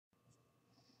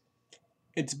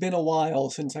It's been a while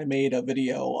since I made a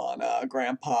video on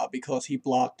Grandpa because he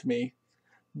blocked me.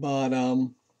 But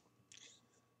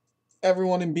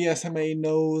everyone in BSMA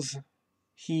knows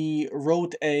he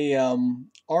wrote a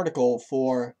article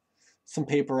for some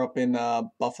paper up in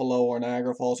Buffalo or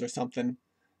Niagara Falls or something.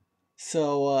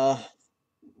 So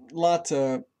lots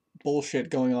of bullshit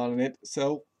going on in it.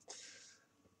 So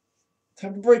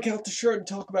time to break out the shirt and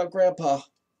talk about Grandpa.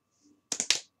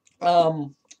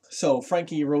 Um, so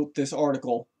Frankie wrote this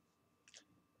article,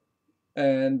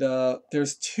 and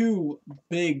there's two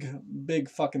big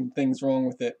fucking things wrong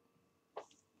with it.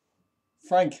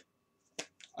 Frank,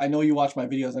 I know you watch my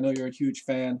videos. I know you're a huge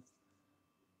fan.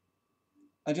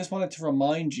 I just wanted to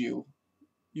remind you,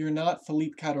 you're not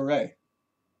Philippe Cadoret.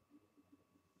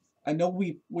 I know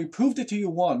we proved it to you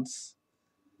once.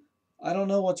 I don't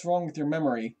know what's wrong with your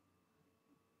memory.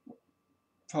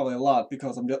 Probably a lot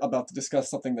because I'm about to discuss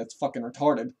something that's fucking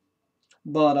retarded.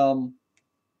 But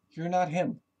you're not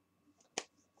him.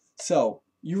 So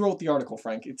you wrote the article,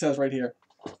 Frank. It says right here.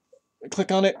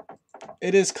 Click on it.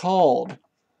 It is called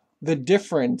 "The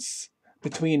Difference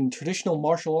Between Traditional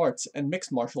Martial Arts and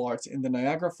Mixed Martial Arts in the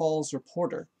Niagara Falls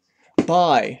Reporter"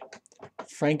 by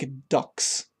Frank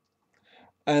Dux.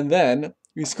 And then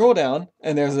you scroll down,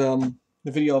 and there's the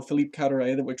video of Philippe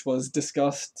Cadoret, which was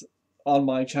discussed on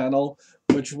my channel,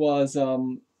 which was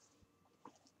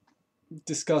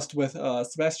discussed with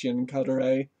Sebastian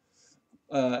Cadoret,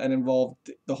 and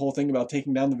involved the whole thing about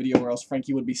taking down the video or else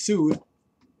Frankie would be sued.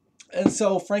 And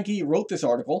so Frankie wrote this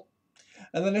article,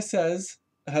 and then it has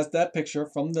that picture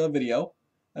from the video,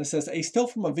 and it says, a still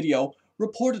from a video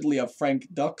reportedly of Frank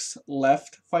Dux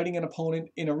left fighting an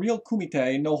opponent in a real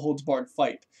kumite no-holds-barred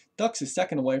fight. Dux is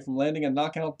second away from landing a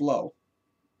knockout blow.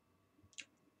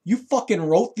 You fucking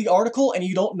wrote the article and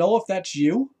you don't know if that's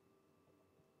you?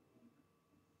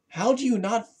 How do you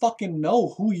not fucking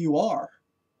know who you are?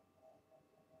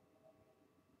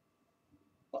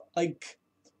 Like,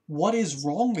 what is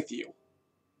wrong with you?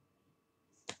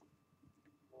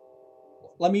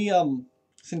 Let me,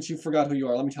 since you forgot who you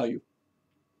are, let me tell you.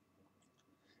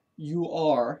 You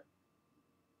are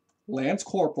Lance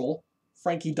Corporal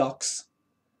Frankie Dux.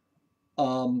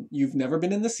 You've never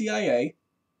been in the CIA.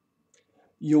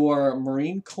 Your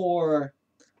Marine Corps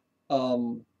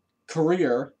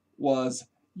career was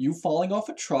you falling off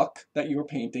a truck that you were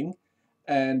painting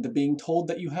and being told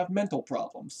that you have mental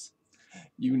problems.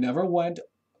 You never went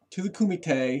to the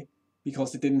Kumite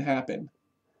because it didn't happen.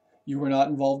 You were not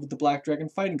involved with the Black Dragon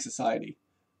Fighting Society.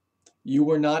 You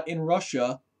were not in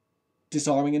Russia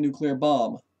disarming a nuclear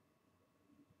bomb.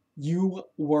 You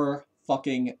were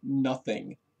fucking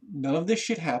nothing. None of this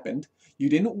shit happened. You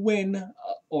didn't win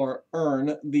or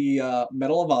earn the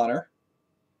Medal of Honor.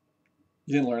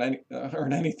 You didn't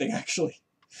earn anything, actually.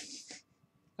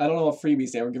 I don't know what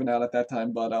freebies they were giving out at that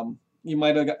time, but you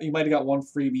might have got one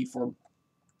freebie for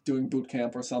doing boot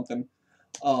camp or something.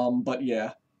 But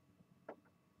yeah,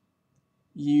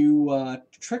 you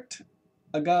tricked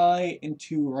a guy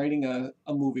into writing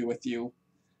a movie with you,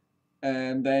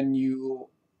 and then you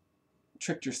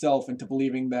tricked yourself into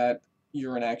believing that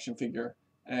you're an action figure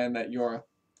and that you're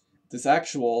this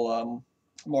actual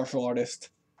martial artist,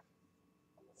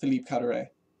 Philippe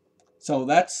Cadoret. So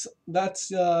that's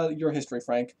your history,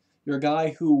 Frank. You're a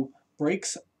guy who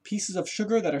breaks pieces of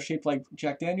sugar that are shaped like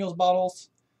Jack Daniels bottles.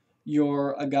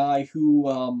 You're a guy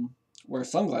who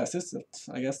wears sunglasses.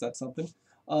 I guess that's something.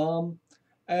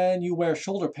 And you wear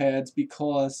shoulder pads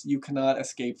because you cannot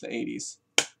escape the 80s.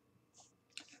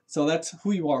 So that's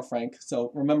who you are, Frank.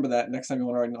 So remember that next time you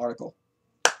want to write an article.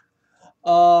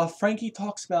 Frankie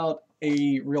talks about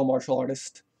a real martial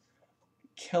artist,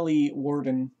 Kelly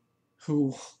Worden,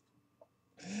 who,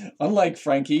 unlike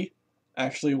Frankie,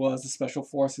 actually was a special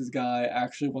forces guy,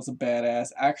 actually was a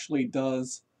badass, actually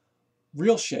does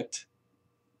real shit.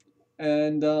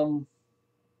 And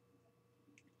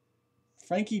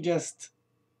Frankie just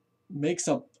makes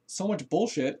up so much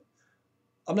bullshit.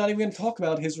 I'm not even going to talk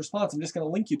about his response. I'm just going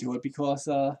to link you to it because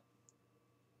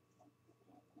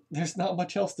there's not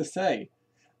much else to say.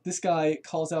 This guy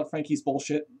calls out Frankie's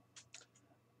bullshit.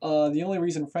 The only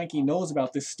reason Frankie knows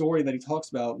about this story that he talks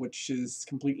about, which is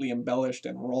completely embellished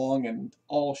and wrong and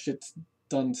all shit's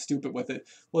done stupid with it,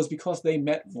 was because they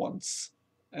met once.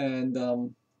 And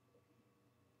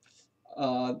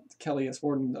Kelly S.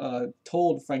 Worden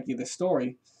told Frankie this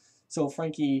story, so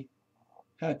Frankie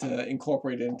had to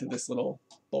incorporate it into this little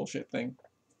bullshit thing.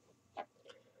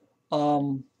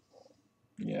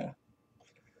 Yeah.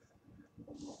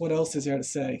 What else is there to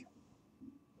say?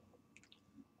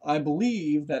 I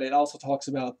believe that it also talks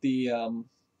about the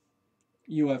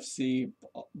UFC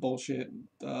bullshit,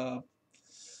 or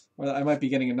Or I might be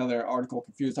getting another article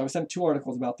confused. I was sent 2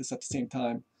 articles about this at the same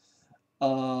time.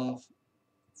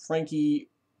 Frankie,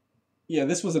 yeah,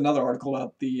 this was another article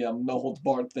about the no holds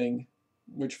barred thing,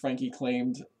 which Frankie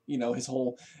claimed, you know, his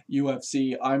whole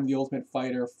UFC, I'm the Ultimate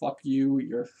Fighter, fuck you,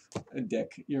 you're a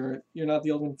dick. You're not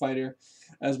the Ultimate Fighter.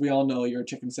 As we all know, you're a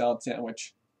chicken salad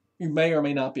sandwich. You may or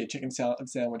may not be a chicken salad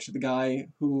sandwich. The guy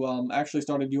who actually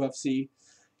started UFC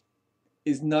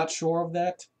is not sure of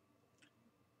that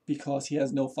because he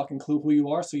has no fucking clue who you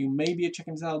are, so you may be a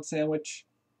chicken salad sandwich.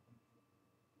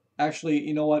 Actually,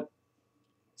 you know what?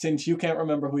 Since you can't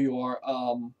remember who you are,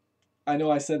 I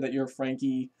know I said that you're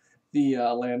Frankie, the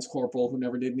Lance Corporal who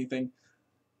never did anything.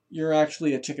 You're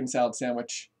actually a chicken salad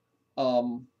sandwich.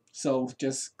 So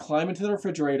just climb into the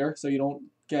refrigerator so you don't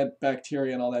get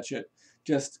bacteria and all that shit.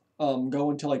 Just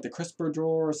go into like the crisper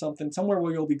drawer or something, somewhere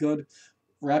where you'll be good.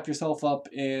 Wrap yourself up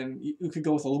in, you could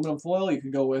go with aluminum foil, you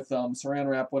could go with saran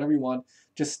wrap, whatever you want.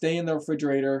 Just stay in the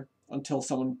refrigerator until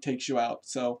someone takes you out.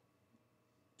 So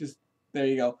just, there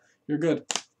you go. You're good.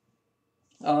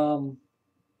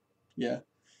 Yeah.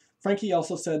 Frankie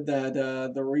also said that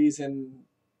the reason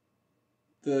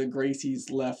the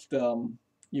Gracies left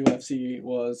UFC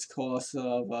was cause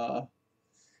of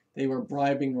they were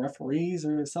bribing referees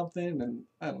or something, and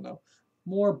I don't know.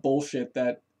 More bullshit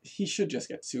that he should just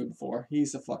get sued for.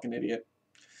 He's a fucking idiot.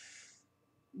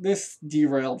 This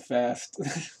derailed fast.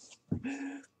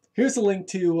 Here's a link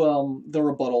to the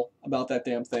rebuttal about that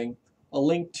damn thing. A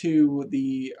link to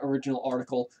the original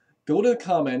article. Go to the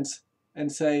comments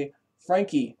and say,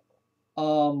 Frankie,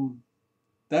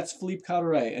 that's Philippe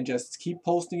Cadoret, and just keep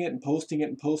posting it and posting it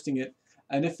and posting it.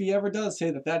 And if he ever does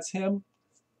say that that's him,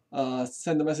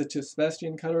 send a message to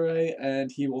Sebastian Cadoret,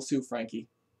 and he will sue Frankie.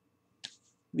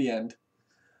 The end.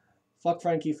 Fuck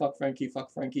Frankie, fuck Frankie,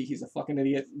 fuck Frankie. He's a fucking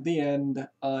idiot. The end.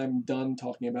 I'm done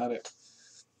talking about it.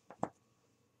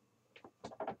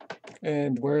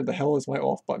 And where the hell is my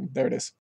off button? There it is.